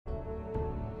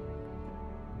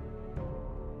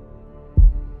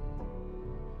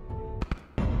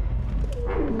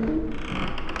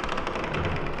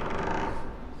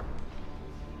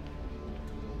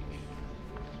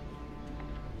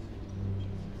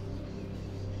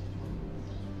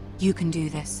You can do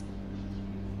this.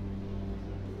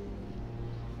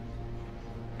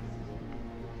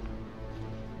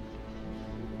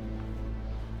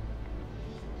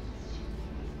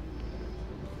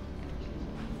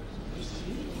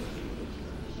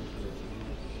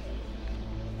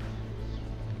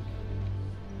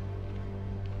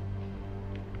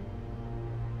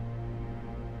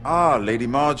 Ah, Lady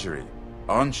Marjorie.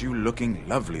 Aren't you looking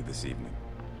lovely this evening?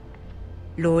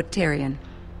 Lord Tyrion.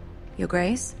 Your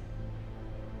Grace?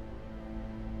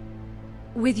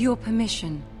 With your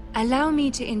permission, allow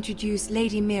me to introduce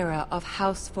Lady Mira of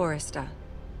House Forrester.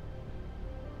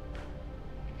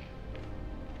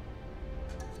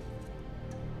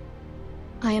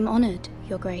 I am honored,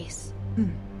 Your Grace.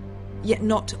 Yet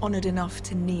not honored enough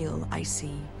to kneel, I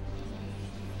see.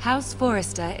 House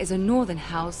Forrester is a northern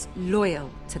house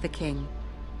loyal to the king.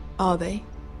 Are they?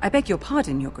 I beg your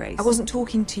pardon, Your Grace. I wasn't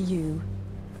talking to you.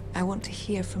 I want to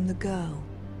hear from the girl.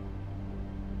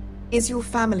 Is your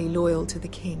family loyal to the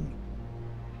king?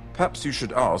 Perhaps you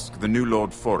should ask the new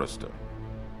Lord Forrester.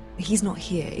 He's not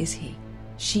here, is he?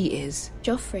 She is.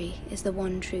 Joffrey is the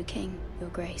one true king, Your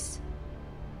Grace.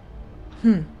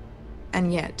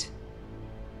 And yet...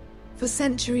 For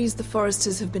centuries, the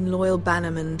Forresters have been loyal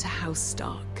bannermen to House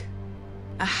Stark.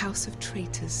 A house of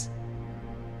traitors.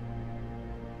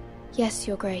 Yes,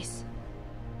 Your Grace.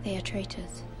 They are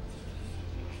traitors.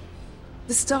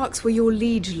 The Starks were your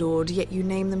liege lord, yet you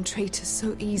name them traitors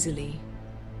so easily.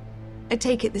 I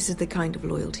take it this is the kind of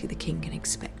loyalty the king can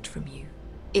expect from you.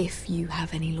 If you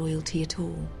have any loyalty at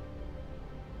all.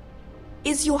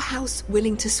 Is your house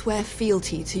willing to swear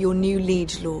fealty to your new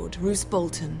liege lord, Roose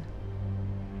Bolton?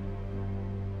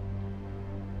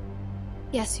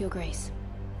 Yes, Your Grace.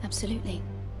 Absolutely.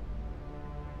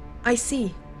 I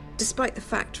see. Despite the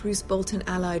fact Roose Bolton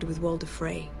allied with Walder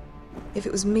Frey. If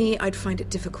it was me, I'd find it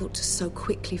difficult to so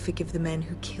quickly forgive the men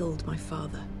who killed my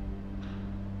father.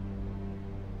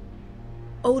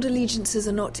 Old allegiances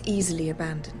are not easily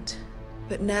abandoned.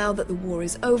 But now that the war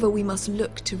is over, we must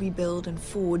look to rebuild and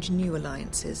forge new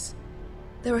alliances.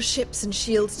 There are ships and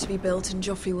shields to be built, and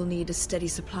Joffrey will need a steady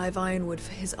supply of ironwood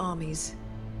for his armies.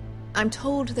 I'm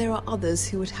told there are others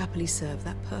who would happily serve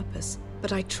that purpose,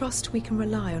 but I trust we can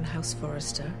rely on House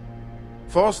Forrester.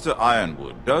 Forster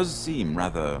Ironwood does seem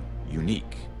rather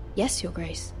unique. Yes, Your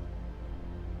Grace.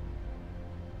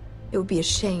 It would be a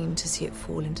shame to see it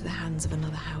fall into the hands of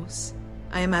another house.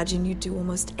 I imagine you'd do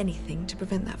almost anything to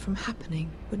prevent that from happening,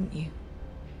 wouldn't you?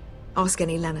 Ask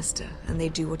any Lannister, and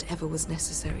they'd do whatever was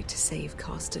necessary to save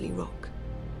Casterly Rock.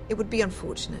 It would be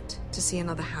unfortunate to see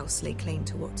another house lay claim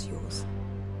to what's yours.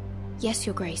 Yes,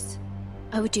 Your Grace.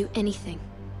 I would do anything.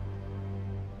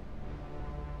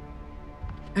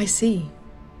 I see.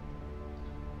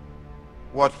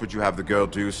 What would you have the girl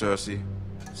do, Cersei?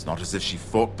 It's not as if she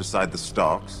fought beside the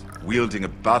Starks, wielding a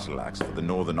battle axe for the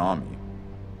Northern Army.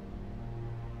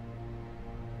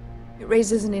 It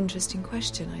raises an interesting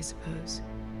question, I suppose.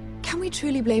 Can we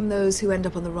truly blame those who end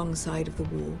up on the wrong side of the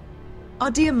war?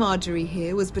 Our dear Marjorie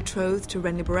here was betrothed to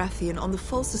Renly Baratheon on the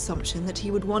false assumption that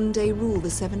he would one day rule the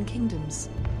Seven Kingdoms.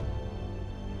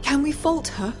 Can we fault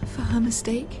her for her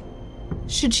mistake?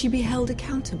 Should she be held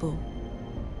accountable?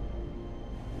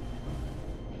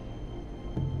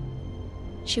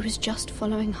 She was just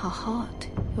following her heart,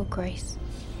 Your Grace.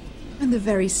 And the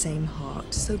very same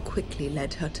heart so quickly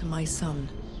led her to my son.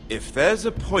 If there's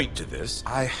a point to this,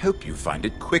 I hope you find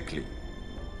it quickly.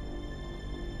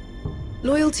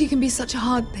 Loyalty can be such a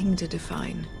hard thing to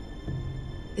define.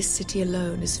 This city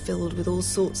alone is filled with all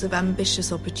sorts of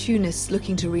ambitious opportunists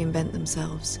looking to reinvent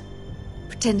themselves,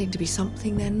 pretending to be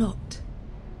something they're not.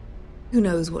 Who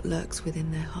knows what lurks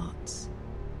within their hearts?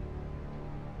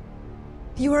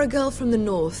 You are a girl from the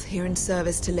north, here in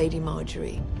service to Lady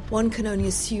Marjorie. One can only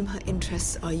assume her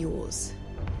interests are yours.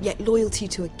 Yet loyalty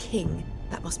to a king,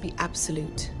 that must be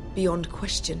absolute, beyond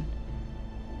question.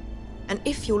 And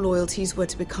if your loyalties were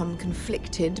to become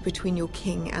conflicted between your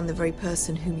king and the very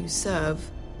person whom you serve,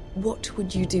 what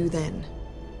would you do then?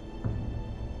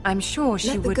 I'm sure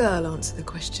she would... would... Let the girl answer the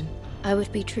question. I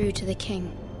would be true to the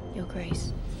king, Your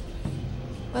Grace.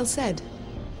 Well said.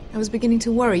 I was beginning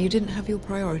to worry you didn't have your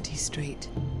priorities straight.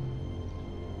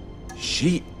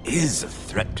 She is a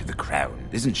threat to the crown,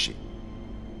 isn't she?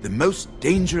 The most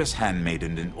dangerous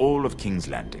handmaiden in all of King's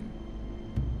Landing.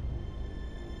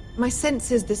 My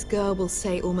sense is this girl will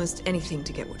say almost anything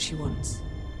to get what she wants.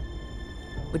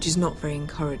 Which is not very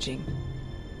encouraging.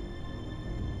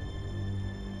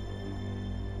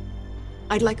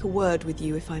 I'd like a word with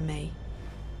you, if I may.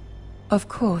 Of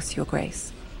course, Your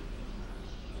Grace.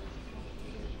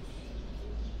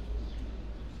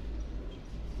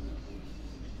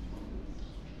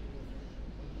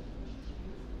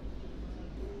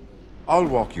 I'll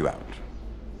walk you out.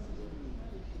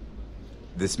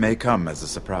 This may come as a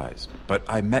surprise, but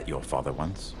I met your father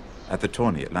once, at the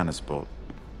tourney at Lannisport.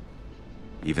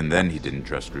 Even then he didn't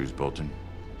trust Roose Bolton.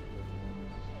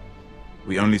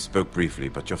 We only spoke briefly,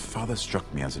 but your father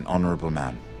struck me as an honorable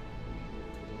man.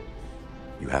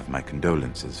 You have my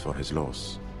condolences for his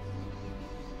loss.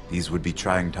 These would be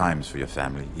trying times for your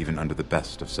family, even under the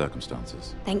best of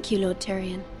circumstances. Thank you, Lord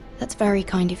Tyrion. That's very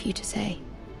kind of you to say.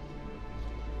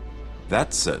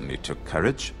 That certainly took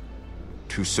courage.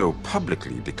 To so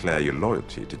publicly declare your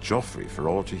loyalty to Joffrey for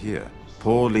all to hear.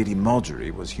 Poor Lady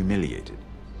Margaery was humiliated,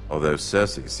 although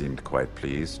Cersei seemed quite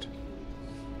pleased.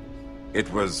 It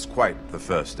was quite the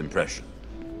first impression.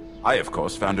 I, of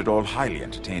course, found it all highly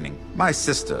entertaining. My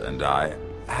sister and I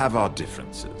have our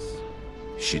differences.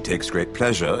 She takes great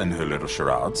pleasure in her little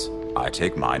charades. I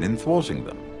take mine in thwarting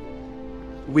them.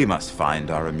 We must find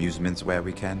our amusements where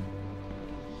we can.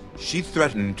 She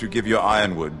threatened to give your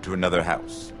ironwood to another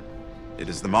house. It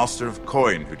is the Master of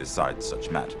Coin who decides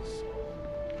such matters.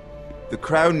 The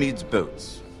Crown needs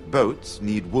boats. Boats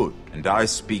need wood, and I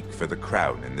speak for the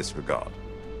Crown in this regard,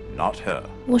 not her.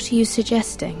 What are you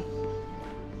suggesting?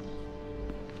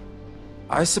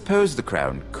 I suppose the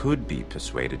Crown could be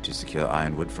persuaded to secure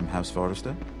ironwood from House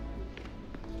Forrester.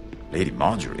 Lady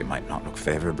Margaery might not look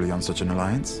favorably on such an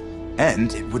alliance,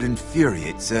 and it would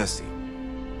infuriate Cersei.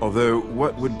 Although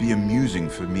what would be amusing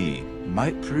for me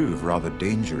might prove rather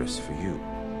dangerous for you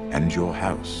and your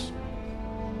house.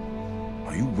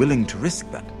 Are you willing to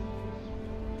risk that?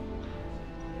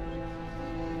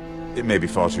 It may be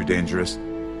far too dangerous.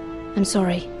 I'm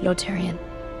sorry, Lord Tyrion,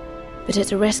 but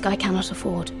it's a risk I cannot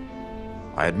afford.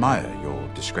 I admire your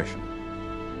discretion.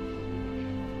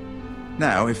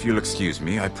 Now, if you'll excuse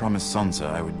me, I promised Sansa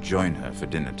I would join her for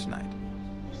dinner tonight.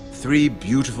 3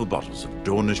 beautiful bottles of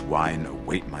Dornish wine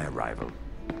await my arrival.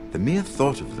 The mere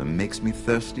thought of them makes me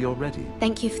thirsty already.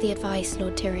 Thank you for the advice,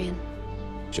 Lord Tyrion.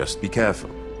 Just be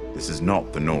careful. This is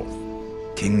not the North.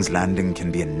 King's Landing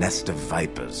can be a nest of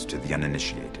vipers to the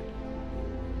uninitiated.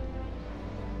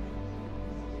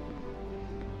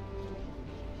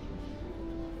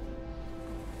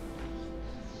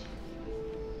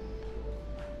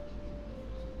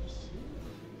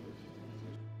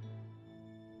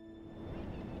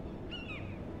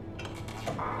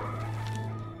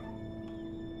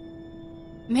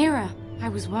 Mira, I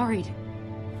was worried.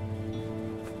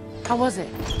 How was it?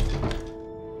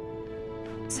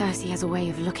 Cersei has a way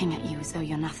of looking at you as though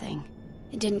you're nothing.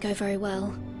 It didn't go very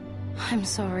well. I'm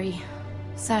sorry.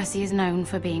 Cersei is known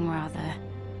for being rather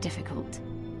difficult.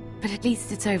 But at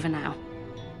least it's over now.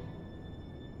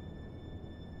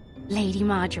 Lady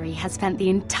Margaery has spent the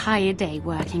entire day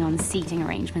working on seating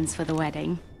arrangements for the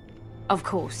wedding. Of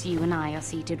course, you and I are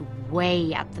seated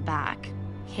way at the back.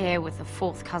 Here with the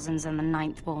 4th cousins and the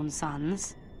 9th-born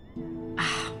sons.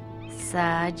 Ah,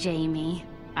 Sir Jaime.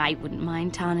 I wouldn't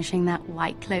mind tarnishing that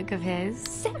white cloak of his.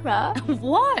 Sarah!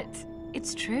 What?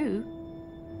 It's true.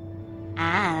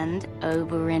 And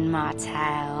Oberyn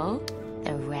Martell,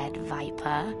 the Red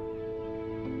Viper.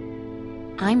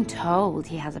 I'm told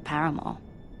he has a paramour.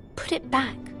 Put it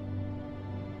back.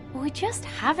 We're just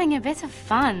having a bit of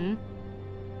fun.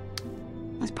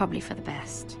 It's probably for the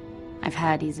best. I've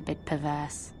heard he's a bit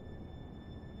perverse.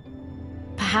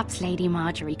 Perhaps Lady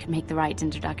Margaery could make the right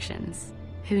introductions.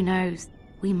 Who knows?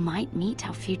 We might meet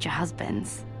our future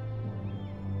husbands.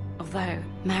 Although,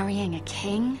 marrying a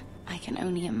king, I can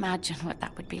only imagine what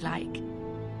that would be like.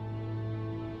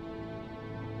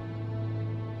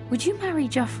 Would you marry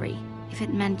Joffrey if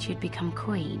it meant you'd become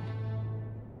queen?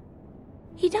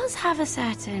 He does have a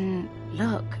certain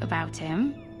look about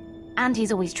him, and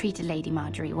he's always treated Lady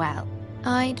Margaery well.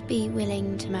 I'd be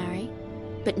willing to marry,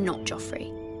 but not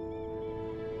Joffrey.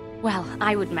 Well,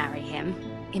 I would marry him.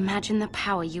 Imagine the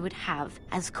power you would have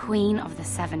as Queen of the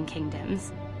 7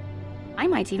 Kingdoms. I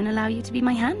might even allow you to be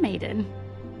my handmaiden.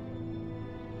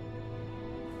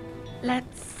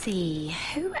 Let's see,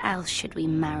 who else should we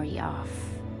marry off?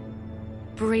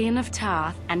 Brienne of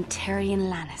Tarth and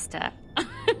Tyrion Lannister.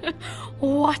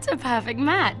 What a perfect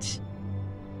match!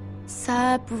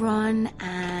 Sir Bronn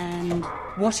and...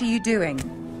 What are you doing?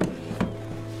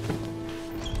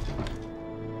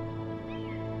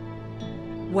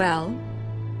 Well?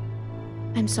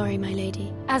 I'm sorry, my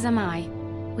lady. As am I.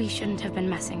 We shouldn't have been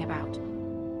messing about.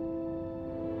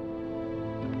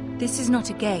 This is not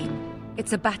a game.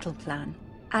 It's a battle plan.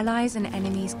 Allies and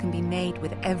enemies can be made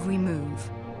with every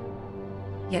move.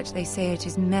 Yet they say it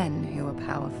is men who are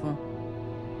powerful.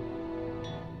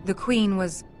 The Queen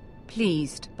was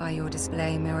pleased by your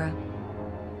display, Mira.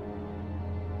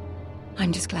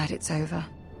 I'm just glad it's over.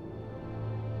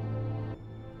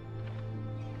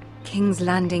 King's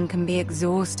Landing can be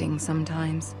exhausting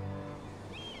sometimes.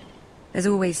 There's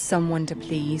always someone to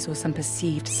please or some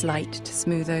perceived slight to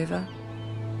smooth over.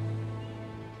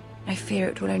 I fear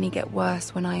it will only get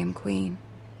worse when I am queen.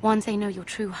 Once they know your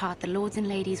true heart, the lords and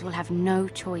ladies will have no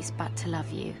choice but to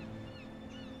love you.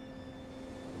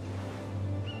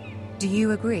 Do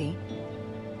you agree?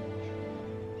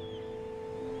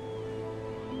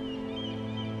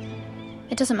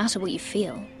 It doesn't matter what you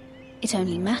feel. It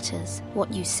only matters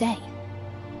what you say.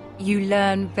 You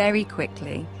learn very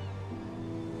quickly.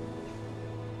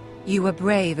 You were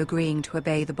brave agreeing to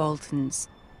obey the Boltons.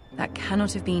 That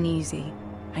cannot have been easy.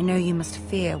 I know you must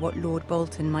fear what Lord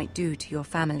Bolton might do to your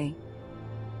family.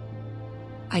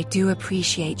 I do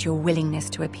appreciate your willingness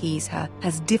to appease her,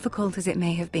 as difficult as it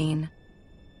may have been.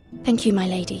 Thank you, my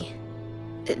lady.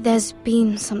 There's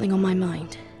been something on my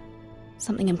mind.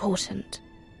 Something important.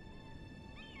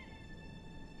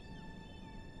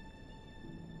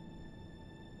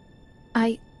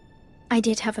 I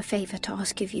did have a favor to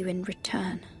ask of you in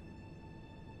return.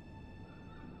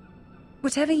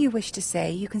 Whatever you wish to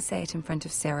say, you can say it in front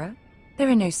of Sarah. There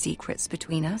are no secrets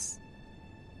between us.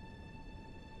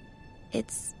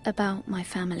 It's about my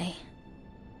family.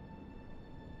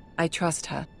 I trust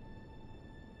her.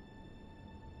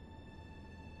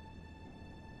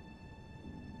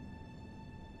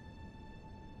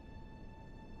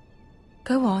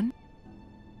 Go on.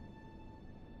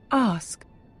 Ask.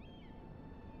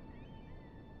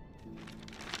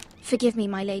 Forgive me,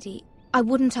 my lady. I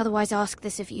wouldn't otherwise ask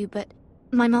this of you, but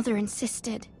my mother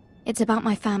insisted. It's about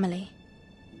my family.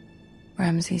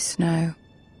 Ramsay Snow.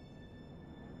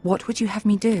 What would you have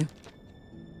me do?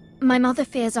 My mother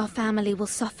fears our family will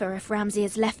suffer if Ramsay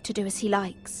is left to do as he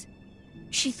likes.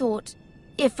 She thought,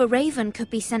 if a raven could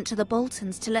be sent to the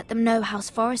Boltons to let them know House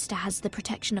Forrester has the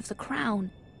protection of the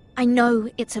crown. I know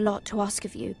it's a lot to ask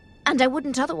of you, and I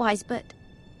wouldn't otherwise, but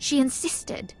she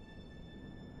insisted.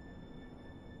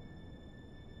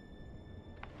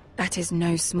 That is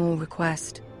no small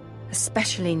request,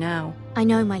 especially now. I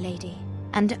know, my lady,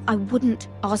 and I wouldn't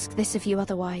ask this of you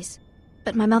otherwise.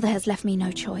 But my mother has left me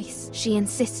no choice. She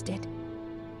insisted.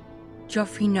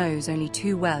 Joffrey knows only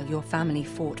too well your family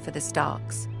fought for the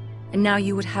Starks, and now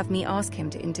you would have me ask him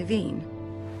to intervene.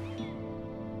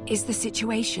 Is the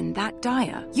situation that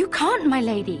dire? You can't, my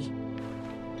lady.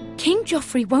 King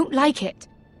Joffrey won't like it.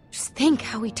 Just think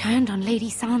how he turned on Lady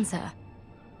Sansa.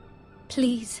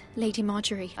 Please, Lady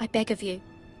Margaery, I beg of you.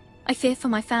 I fear for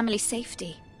my family's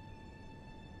safety.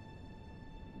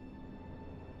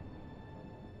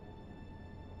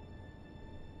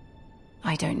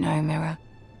 I don't know, Mira.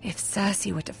 If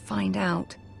Cersei were to find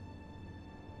out...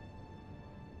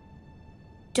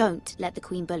 Don't let the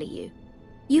Queen bully you.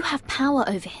 You have power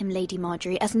over him, Lady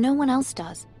Margaery, as no one else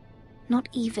does. Not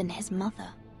even his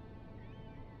mother.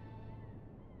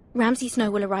 Ramsay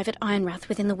Snow will arrive at Ironrath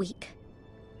within the week.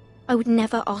 I would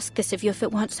never ask this of you if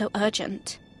it weren't so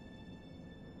urgent.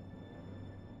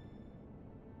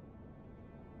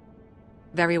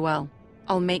 Very well.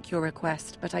 I'll make your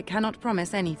request, but I cannot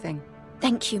promise anything.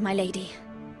 Thank you, my lady.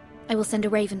 I will send a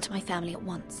raven to my family at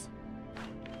once.